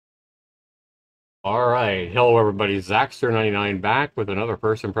Alright, hello everybody, Zaxter99 back with another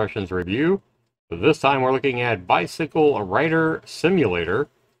First Impressions review. This time we're looking at Bicycle Rider Simulator,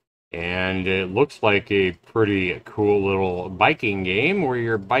 and it looks like a pretty cool little biking game where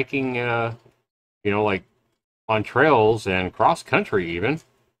you're biking, like on trails and cross-country even,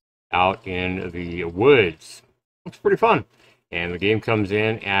 out in the woods. Looks pretty fun. And the game comes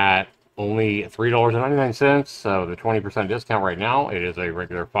in at only $3.99, so the 20% discount right now. It is a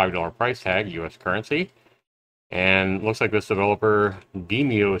regular $5 price tag, US currency. And looks like this developer,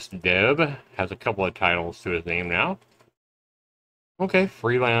 M.I.S.S, has a couple of titles to his name now. Okay,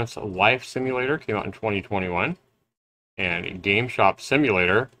 Freelance Life Simulator came out in 2021. And Game Shop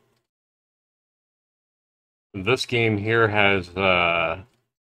Simulator. This game here has,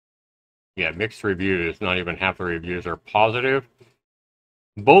 mixed reviews. Not even half the reviews are positive.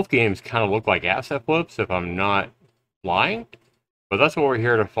 Both games kind of look like asset flips, if I'm not lying. But that's what we're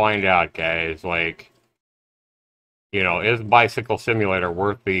here to find out, guys. Is Bicycle Simulator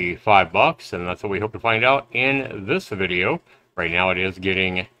worth the $5? And that's what we hope to find out in this video. Right now it is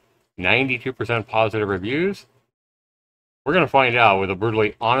getting 92% positive reviews. We're going to find out with a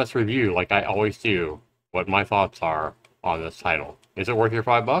brutally honest review, like I always do, what my thoughts are on this title. Is it worth your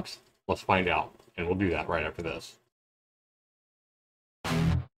 $5? Let's find out. And we'll do that right after this.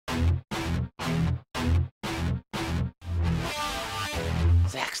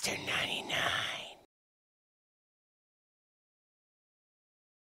 Zaxter99.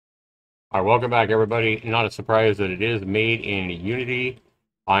 Alright, welcome back everybody. Not a surprise that it is made in Unity.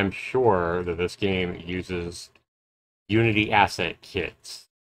 I'm sure that this game uses Unity asset kits.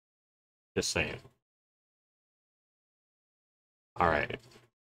 Just saying. Alright.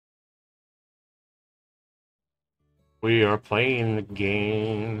 We are playing the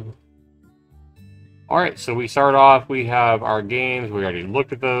game. Alright, so we start off, we have our games, we already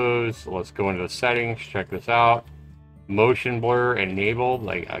looked at those. Let's go into the settings, check this out. Motion blur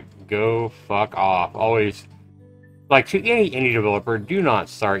enabled, go fuck off. Always, to any developer, do not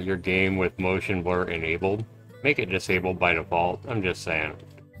start your game with motion blur enabled. Make it disabled by default. I'm just saying.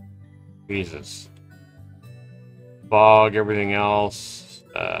 Jesus. Fog, everything else.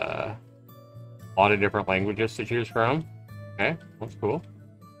 A lot of different languages to choose from. Okay, that's cool.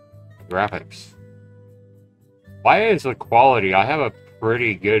 Graphics. Why is the quality? I have a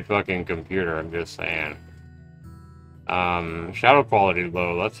pretty good fucking computer, I'm just saying. Shadow quality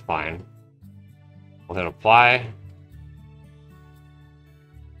low, that's fine. We'll hit apply.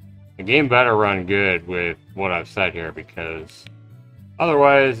 The game better run good with what I've said here, because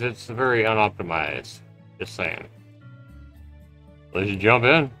otherwise it's very unoptimized. Just saying. Let's just jump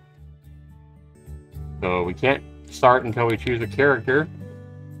in. So we can't start until we choose a character.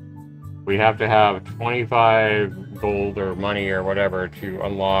 We have to have 25 gold or money or whatever to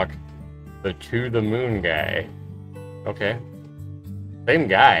unlock the To the Moon guy. Okay. Same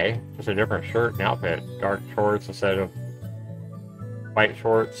guy, just a different shirt and outfit. Dark shorts instead of white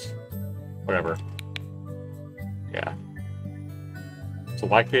shorts. Whatever. Yeah.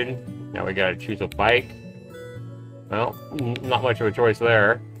 Selected. Now we gotta choose a bike. Well, not much of a choice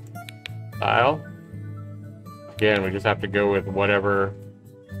there. Style. Again, we just have to go with whatever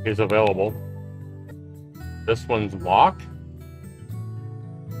is available. This one's locked.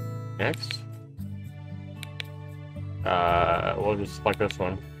 Next. We'll just select this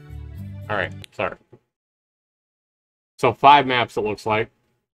one. Alright, sorry. So 5 maps it looks like.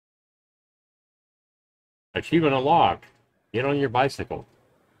 Achievement unlocked. Get on your bicycle.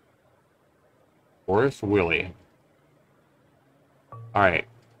 Forest Willie. Alright.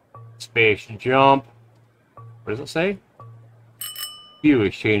 Space jump. What does it say? View,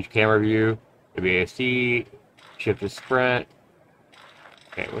 exchange camera view. WASD. Shift to sprint.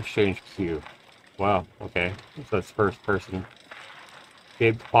 Okay, let's change Q. Wow, okay. So that's first person.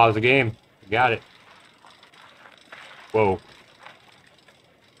 Okay, pause the game. Got it. Whoa.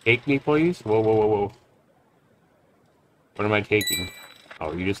 Take me, please? Whoa, whoa, whoa, whoa. What am I taking?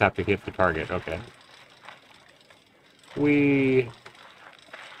 Oh, you just have to hit the target. Okay.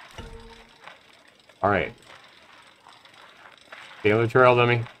 Alright. Stay on the trail,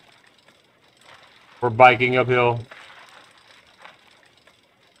 dummy. We're biking uphill.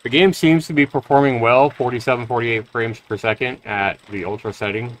 The game seems to be performing well, 47, 48 frames per second at the ultra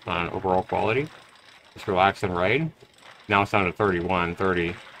setting on overall quality. Just relax and ride. Now it's down to 31,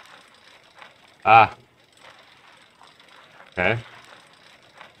 30. Ah. Okay.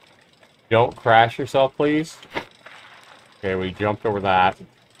 Don't crash yourself, please. Okay, we jumped over that.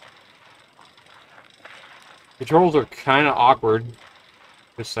 Controls are kind of awkward.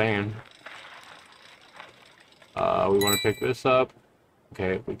 Just saying. We want to pick this up.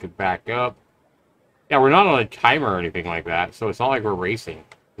 Okay, we could back up. Yeah, we're not on a timer or anything like that, so it's not like we're racing.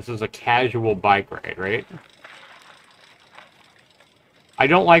 This is a casual bike ride, right? I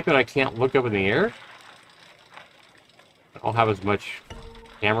don't like that I can't look up in the air. I don't have as much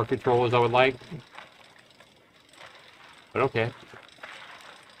camera control as I would like. But okay.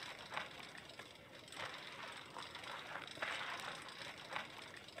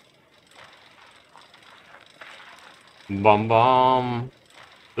 Bum bum.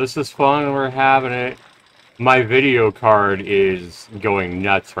 This is fun, we're having it. My video card is going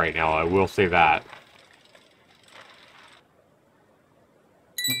nuts right now, I will say that.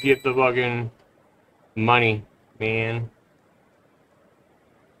 Get the fucking money, man.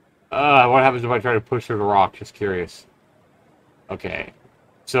 What happens if I try to push through the rock? Just curious. Okay.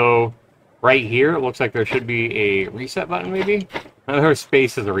 So, right here, it looks like there should be a reset button, maybe? There's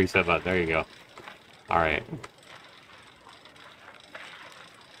space as a reset button. There you go. Alright.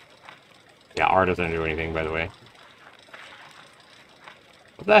 Yeah, R doesn't do anything, by the way.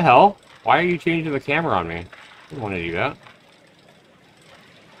 What the hell? Why are you changing the camera on me? I didn't want to do that.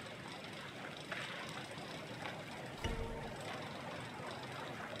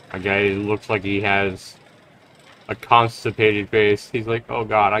 A guy looks like he has a constipated face. He's like, oh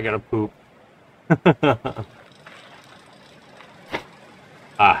god, I gotta poop.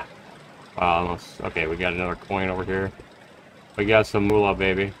 Ah. Almost. Okay, we got another coin over here. We got some moolah,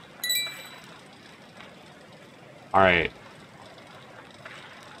 baby. Alright.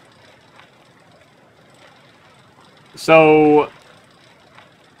 So...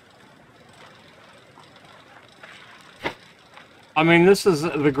 I mean, the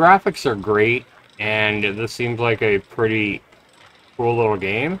graphics are great, and this seems like a pretty cool little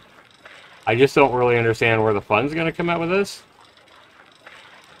game. I just don't really understand where the fun's gonna come out with this.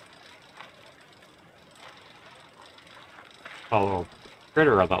 Oh, little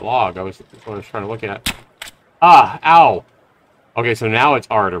critter on that log. That's what I was trying to look at. Ah, ow! Okay, so now it's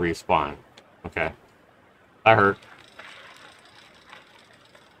R to respawn. Okay. That hurt.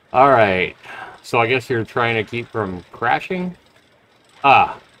 Alright. So I guess you're trying to keep from crashing?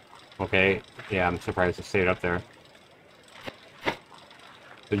 Ah. Okay. Yeah, I'm surprised it stayed up there.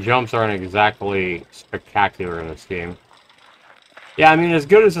 The jumps aren't exactly spectacular in this game. Yeah, I mean, as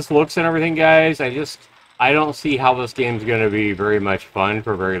good as this looks and everything, guys, I don't see how this game's going to be very much fun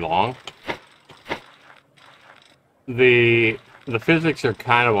for very long. The physics are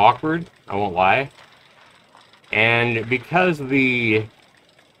kind of awkward, I won't lie. And because the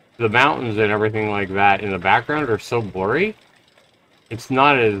mountains and everything like that in the background are so blurry, it's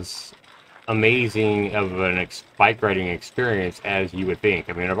not as amazing of an bike riding experience as you would think.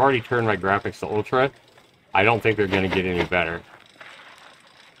 I mean, I've already turned my graphics to ultra. I don't think they're going to get any better.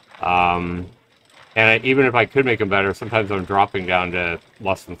 And even if I could make them better, sometimes I'm dropping down to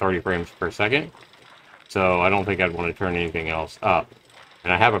less than 30 frames per second. So I don't think I'd want to turn anything else up.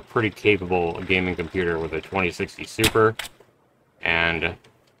 And I have a pretty capable gaming computer with a 2060 Super. And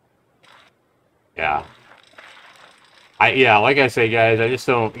yeah. Like I say, guys, I just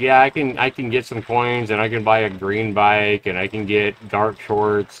don't... Yeah, I can get some coins, and I can buy a green bike, and I can get dark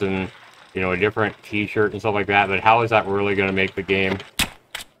shorts, and, you know, a different t-shirt and stuff like that, but how is that really going to make the game?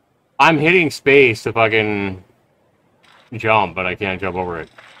 I'm hitting space to fucking jump, but I can't jump over it.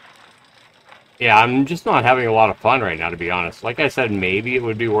 Yeah, I'm just not having a lot of fun right now, to be honest. Like I said, maybe it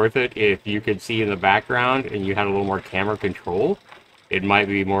would be worth it if you could see in the background and you had a little more camera control. It might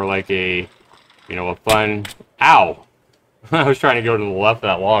be more like a, you know, a fun... Ow! I was trying to go to the left of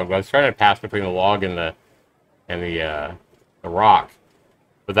that log, but I was trying to pass between the log and the rock.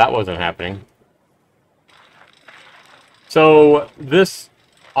 But that wasn't happening. So, this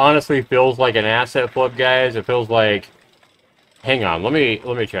honestly feels like an asset flip, guys. It feels like... Hang on, let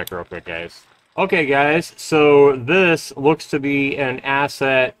me check real quick, guys. Okay, guys, so this looks to be an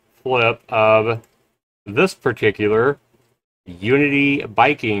asset flip of this particular Unity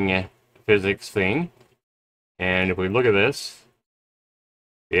biking physics thing. And if we look at this,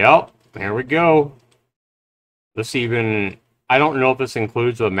 yep, there we go. This even, I don't know if this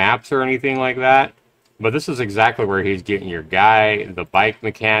includes the maps or anything like that, but this is exactly where he's getting your guy, the bike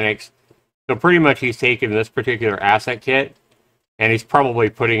mechanics. So pretty much he's taking this particular asset kit, and he's probably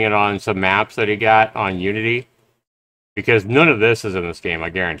putting it on some maps that he got on Unity, because none of this is in this game, I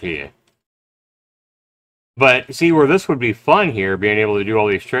guarantee you. But see where this would be fun here, being able to do all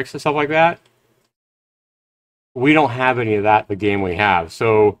these tricks and stuff like that? We don't have any of that in the game we have.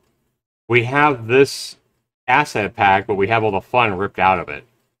 So we have this asset pack, but we have all the fun ripped out of it,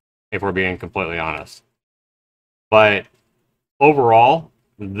 if we're being completely honest. But overall,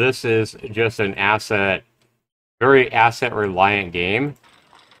 this is just an asset, very asset reliant game.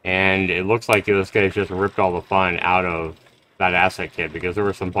 And it looks like this guy's just ripped all the fun out of that asset kit, because there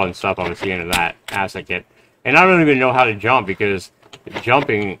was some fun stuff I was seeing in that asset kit. And I don't even know how to jump, because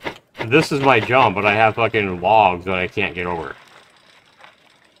jumping, this is my jump, but I have fucking logs that I can't get over.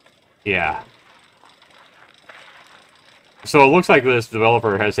 Yeah. So it looks like this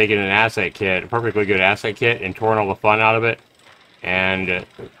developer has taken an asset kit, a perfectly good asset kit, and torn all the fun out of it, and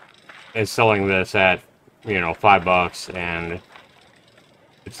is selling this at, you know, $5, and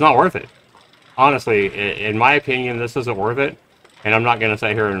it's not worth it. Honestly, in my opinion, this isn't worth it, and I'm not going to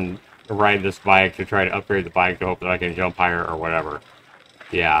sit here and ride this bike to try to upgrade the bike to hope that I can jump higher or whatever.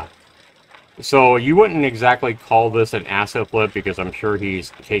 Yeah. So you wouldn't exactly call this an asset flip, because I'm sure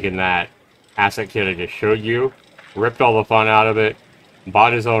he's taken that asset kit I just showed you, ripped all the fun out of it,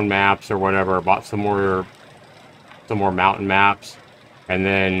 bought his own maps or whatever, bought some more mountain maps, and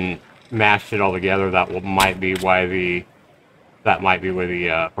then mashed it all together. That might be why the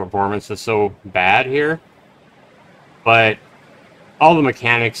performance is so bad here. But all the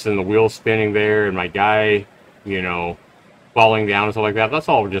mechanics and the wheel spinning there, and my guy, you know, falling down and stuff like that, that's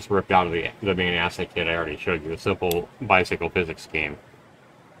all just ripped out of the main asset kit I already showed you, a simple bicycle physics game.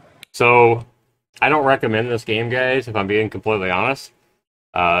 So I don't recommend this game, guys, if I'm being completely honest.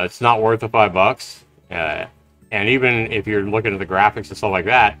 It's not worth the $5. And even if you're looking at the graphics and stuff like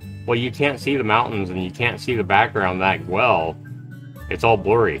that, well, you can't see the mountains and you can't see the background that well. It's all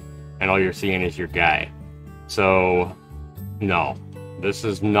blurry, and all you're seeing is your guy. So, no, this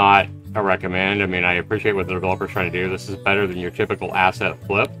is not a recommend. I mean, I appreciate what the developer's trying to do. This is better than your typical asset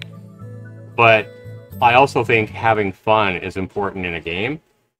flip. But I also think having fun is important in a game,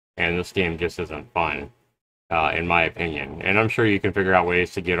 and this game just isn't fun, in my opinion. And I'm sure you can figure out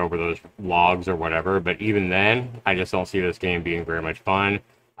ways to get over those logs or whatever, but even then, I just don't see this game being very much fun.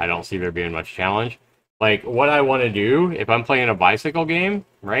 I don't see there being much challenge. Like, what I want to do, if I'm playing a bicycle game,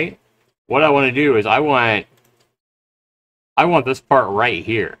 right? What I want to do is I want this part right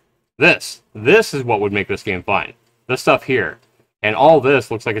here. This is what would make this game fun. This stuff here. And all this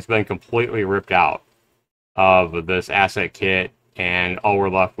looks like it's been completely ripped out of this asset kit, and all we're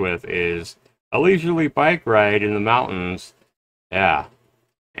left with is a leisurely bike ride in the mountains. Yeah.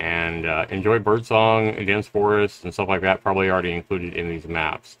 And enjoy birdsong, dense forests, and stuff like that, probably already included in these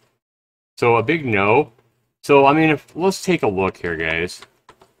maps. So a big no. So, I mean, let's take a look here, guys.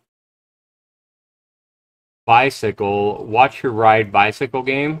 Bicycle, watch your ride bicycle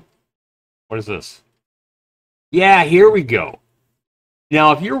game. What is this? Yeah, here we go.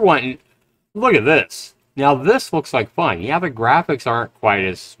 Now, if you're wanting, look at this. Now, this looks like fun. Yeah, the graphics aren't quite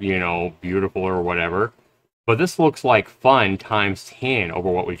as, you know, beautiful or whatever, but this looks like fun times 10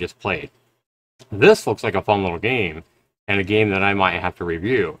 over what we just played. This looks like a fun little game, and a game that I might have to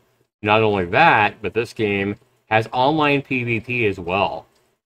review. Not only that, but this game has online PvP as well.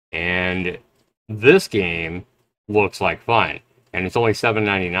 And this game looks like fun. And it's only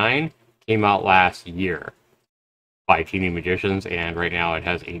 $7.99. Came out last year by Teeny Magicians, and right now it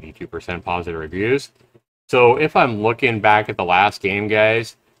has 82% positive reviews. So if I'm looking back at the last game,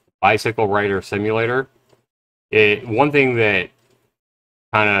 guys, Bicycle Rider Simulator, one thing that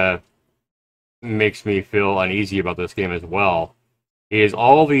kind of makes me feel uneasy about this game as well is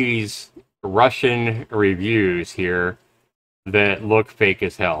all these Russian reviews here that look fake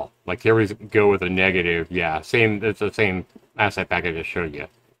as hell. Like, here we go with a negative. Yeah, it's the same asset pack I just showed you.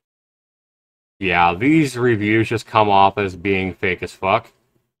 Yeah, these reviews just come off as being fake as fuck.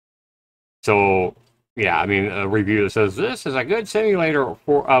 So, yeah, I mean, a review that says, this is a good simulator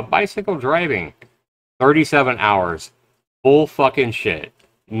for bicycle driving. 37 hours. Bull fucking shit.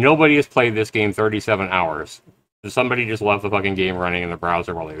 Nobody has played this game 37 hours. Somebody just left the fucking game running in the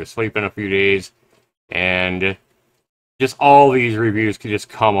browser while they were sleeping a few days. And just all these reviews could just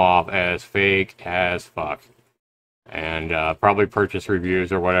come off as fake as fuck. And probably purchase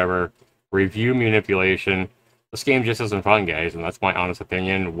reviews or whatever. Review manipulation. This game just isn't fun, guys, and that's my honest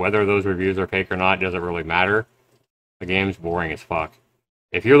opinion. Whether those reviews are fake or not doesn't really matter. The game's boring as fuck.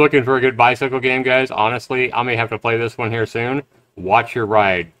 If you're looking for a good bicycle game, guys, honestly, I may have to play this one here soon. Watch Your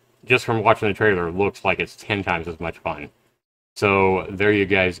Ride, just from watching the trailer, looks like it's 10 times as much fun. So there you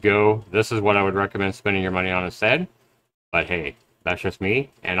guys go. This is what I would recommend spending your money on instead. But hey, that's just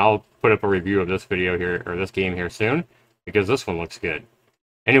me, and I'll put up a review of this video here, or this game here soon, because this one looks good.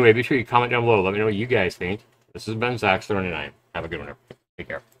 Anyway, be sure you comment down below. Let me know what you guys think. This has been Zax39. Have a good one. Take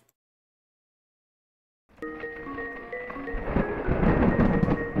care.